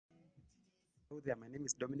Hello there, my name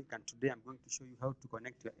is Dominic and today I'm going to show you how to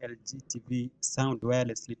connect your LG TV sound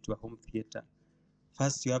wirelessly to a home theater.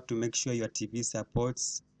 First, you have to make sure your TV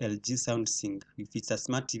supports LG SoundSync. If it's a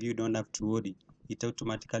smart TV, you don't have to worry. It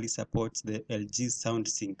automatically supports the LG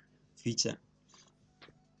SoundSync feature.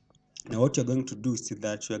 Now what you're going to do is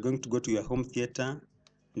that you are going to go to your home theater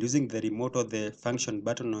and using the remote or the function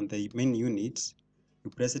button on the main unit,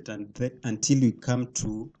 you press it until you come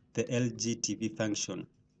to the LG TV function.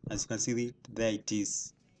 As you can see, there it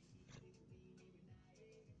is.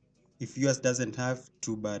 If yours doesn't have,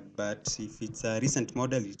 too bad, but if it's a recent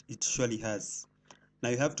model, it surely has. Now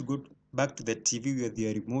you have to go back to the TV with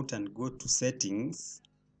your remote and go to settings,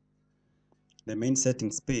 the main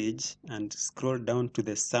settings page, and scroll down to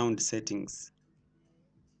the sound settings.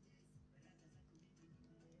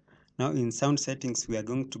 Now in sound settings, we are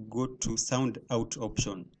going to go to sound out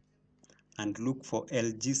option and look for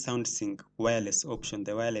LG SoundSync wireless option,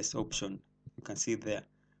 the wireless option. You can see there.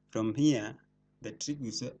 From here, the trick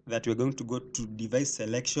is that we're going to go to device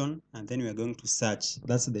selection and then we are going to search.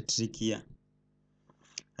 That's the trick here.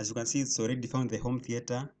 As you can see, it's already found the home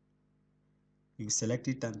theater. You select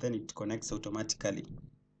it and then it connects automatically.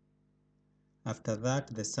 After that,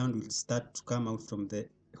 the sound will start to come out from the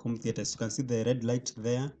home theater. As you can see the red light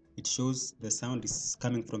there, it shows the sound is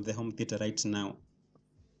coming from the home theater right now.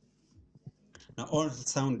 Now all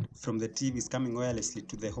sound from the TV is coming wirelessly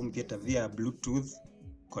to the home theater via Bluetooth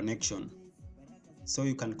connection. So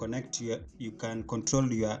you can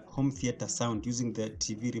control your home theater sound using the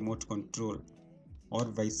TV remote control, or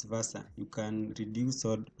vice versa. You can reduce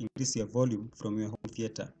or increase your volume from your home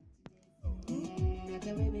theater.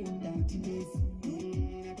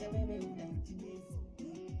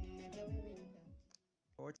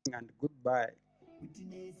 For watching and goodbye.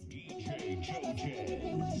 DJ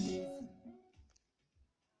JJ.